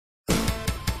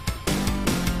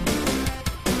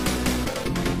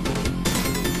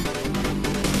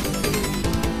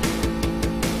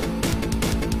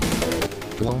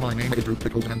my name is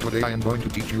Pickles and today I am going to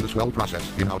teach you the swell process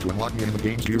in how to unlock me in the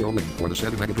game Zero Link for the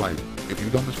Sega Mega Drive. If you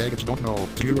dumb faggots don't know,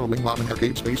 Zero Link was an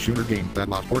arcade space shooter game that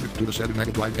was ported to the Sega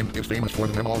Mega Drive and is famous for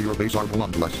the mem all your base are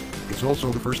belong to us. It's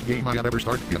also the first game I had ever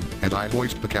started in, as I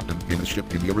voiced the captain in the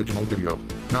ship in the original video.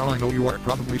 Now I know you are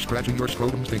probably scratching your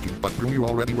scrotums thinking, but through you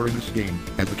already were in this game,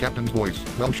 as the captain's voice.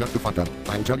 Well, shut the fuck up.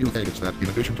 I'll tell you faggots that in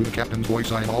addition to the captain's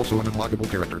voice I am also an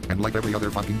unlockable character, and like every other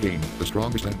fucking game, the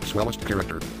strongest and swellest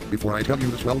character. Before I tell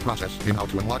you the swell process in how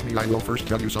to unlock me, I will first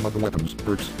tell you some of the weapons,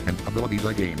 perks, and abilities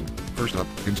I gained. First up,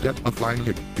 instead of flying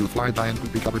hig, you fly giant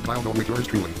poopy covered cloud with yours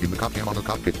truly in the cockpit on the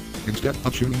cockpit. Instead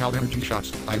of shooting out energy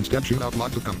shots, I instead shoot out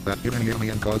lots of cum that hit any enemy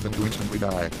and cause them to instantly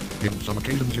die. In some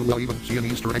occasions you will even see an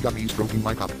Easter egg of me stroking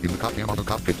my cock in the cockpit on the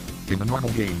cockpit. In the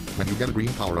normal game, when you get a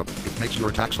green power-up, it makes your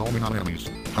attacks homing on enemies.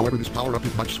 However, this power-up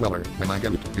is much sweller when I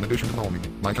get it. In addition to homing,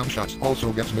 my cum shots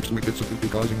also gets mixed with bits of poopy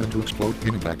causing them to explode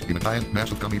in impact in a giant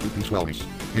massive cummy poopy swellness.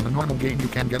 In the normal game you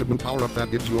can get a blue power-up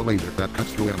that gives you a laser that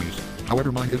cuts through enemies.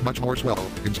 However, mine is much more swell.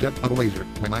 Instead of a laser,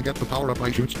 when I get the power-up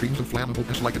I shoot streams of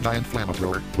flammableness like a giant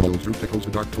flamethrower. Well, through Pickles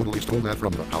the Dark totally stole that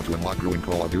from the How to Unlock Ruin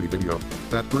Call of Duty video.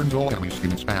 That burns all enemies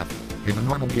in its path. In the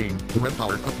normal game, the red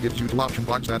power-up gives you 2 option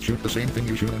bugs that shoot the same thing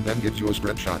you shoot and then gives you a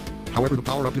spread shot. However, the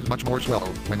power-up is much more swell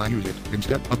when I use it.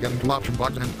 Instead of getting 2 option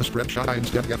bugs and a spread shot, I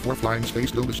instead get 4 flying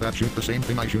space dildos that shoot the same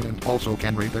thing I shoot and also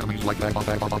can rape enemies like that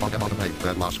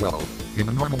lost swell. In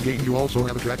the normal game you also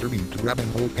have a tractor beam to grab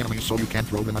and hold enemies so you can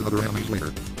throw them at other enemies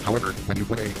later. However, when you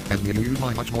play as me you use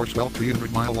my much more swell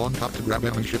 300-mile long cock to grab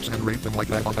enemy ships and rape them like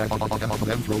that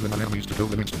then throw them at enemies to kill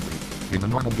them instantly. In the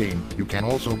normal game, you can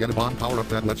also get a bomb power-up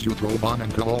that lets you throw a bomb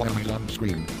and kill all enemies on the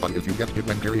screen, but if you get hit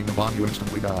when carrying a bomb you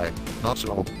instantly die. Not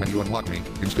so when you unlock me.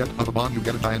 Instead of a bomb you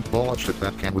get a giant ball of shit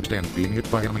that can withstand being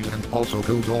hit by enemies and also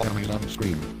kills all enemies on the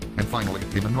screen. And finally,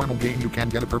 in the normal game you can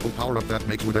get a purple power-up that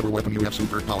makes whatever weapon you have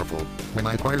super powerful. When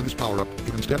I acquire this power-up,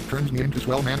 it instead turns me into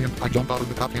Swell Man and I jump out of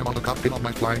the cockpit on the cockpit of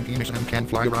my flying penis and can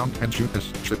fly around and shoot this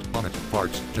shit on it,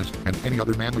 parts, just, and any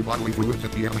other manly bodily fluids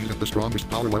at the enemies at the strongest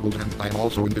power levels, and I am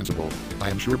also invincible. I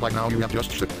am sure by now you have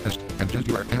just shit test and just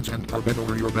your pants and are bent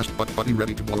over your best butt buddy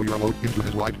ready to blow your load into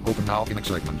his wide open mouth in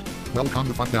excitement. Well, calm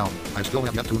the fuck down. I still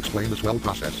have yet to explain the swell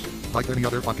process. Like any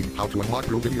other fucking How to Unlock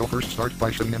Real video, first start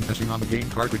by shitting and pissing on the game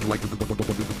cartridge like the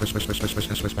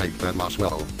peg that lost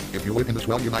swell. If you live in the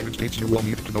swell United States you will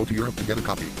need to go to Europe to get a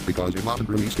copy, because it wasn't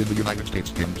released in the United States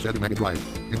in Sega Mega Drive.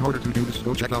 In order to do this,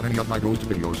 go check out any of my ghost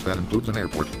videos that includes an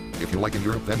airport. If you like in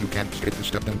Europe then you can skip this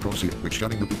step and proceed with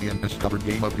shutting the poopy and piss covered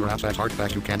game up your ass as hard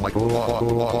as you can like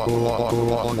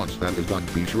once that is done,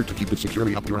 be sure to keep it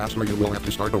securely up your ass or you will have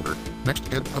to start over. Next,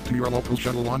 head up to your local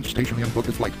shuttle launch station and book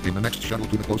a flight in the next shuttle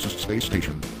to the closest space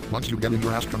station. Once you get in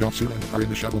your astronaut suit and are in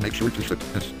the shuttle, make sure to shit,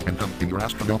 piss, and come in your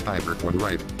astronaut diaper for the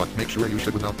ride, but make sure you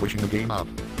shit without pushing the game out.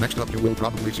 Next up you will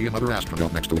probably see another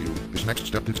astronaut next to you. This next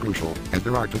step is crucial, as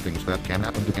there are 2 things that can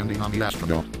happen depending on the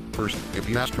astronaut. First, if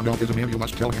the astronaut is a male you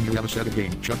must tell him you have a Sega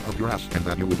game shut up your ass and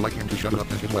that you would like him to shut it up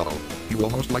as well. He will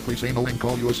most likely say no and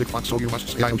call you a sick fuck, so you must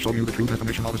say I'll show you the true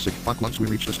definition of a sick fuck once we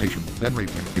reach the station. Then rape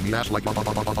him in the ass like that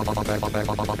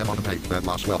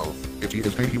lost swell. If he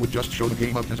is gay he would just show the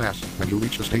game up his ass when you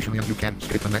reach the station and you can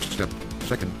skip the next step.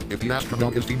 Second, if the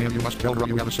astronaut is female you must tell her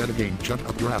you have a Sega game shut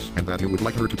up your ass and that you would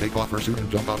like her to take off her suit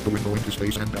and jump out the window into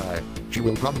space and die. She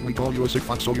will probably call you a sick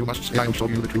fuck, so you must say I'll show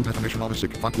you the true definition of a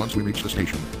sick fuck once we reach the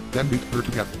station. Then beat her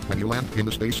to death when you land in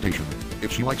the space station.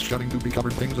 If she likes shutting poopy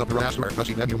covered things up her ass or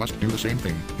pussy then you must do the same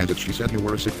thing, and if she said you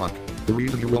were a sick fuck. The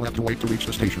reason you will have to wait to reach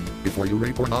the station before you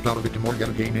rape or knock out a victim or get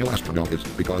a gay male astronaut is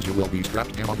because you will be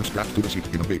strapped to the seat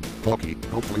in a big, bulky,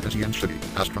 hopefully busy and shitty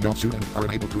astronaut suit and are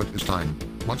unable to at this time.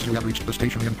 Once you have reached the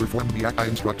station and performed the act I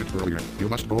instructed earlier, you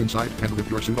must go inside and rip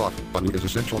your suit off, but it is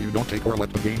essential you don't take or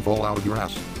let the game fall out of your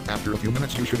ass. After a few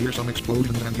minutes you should hear some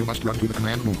explosions and you must run to the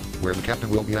command room, where the captain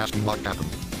will be asking what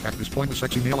happened. At this point the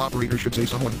sexy male operator should say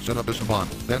someone set up a savant,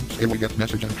 then say we get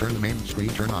message and turn the main screen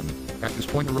turn on. At this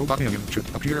point a robot alien should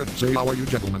appear and say how are you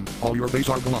gentlemen, all your base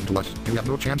are belong to us, you have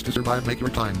no chance to survive, make your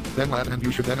time. Then lad and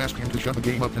you should then ask him to shut the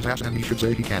game up his ass and he should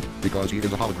say he can't, because he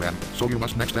is a hologram, so you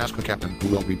must next ask the captain who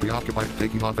will be preoccupied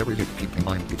taking off every hit. Keep in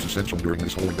mind it's essential during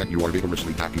this whole event you are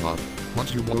vigorously backing off.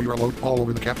 Once you blow your load all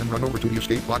over the captain run over to the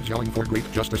escape pod yelling for great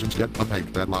justice instead of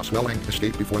make that lost well and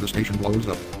escape before the station blows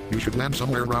up. You should land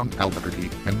somewhere around Albuquerque,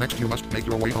 and next you must make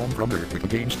your way home from there with the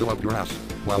game still up your ass.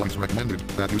 While it's recommended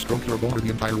that you stroke your boner the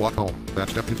entire walk home, that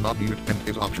step is not needed and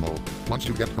is optional. Once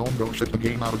you get home go shit the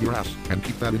game out of your ass, and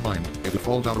keep that in mind. If it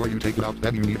falls out or you take it out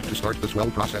then you need to start the swell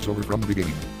process over from the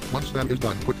beginning. Once that is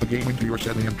done, put the game into your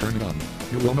setting and turn it on.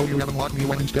 You will know you have unlocked me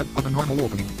when instead of a normal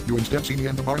opening, you instead see me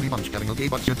and the Barney Bunch having a gay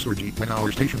butt surgery. When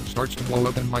our station starts to blow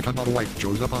up and my model light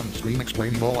shows up on screen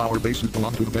explaining all our bases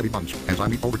belong to the Betty Bunch. As I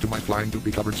leap over to my flying to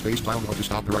be covered space, I'll know to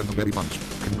stop her and the Betty Bunch.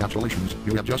 Congratulations,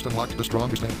 you have just unlocked the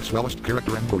strongest and swellest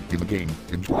character and quote in the game.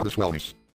 Enjoy the swellness.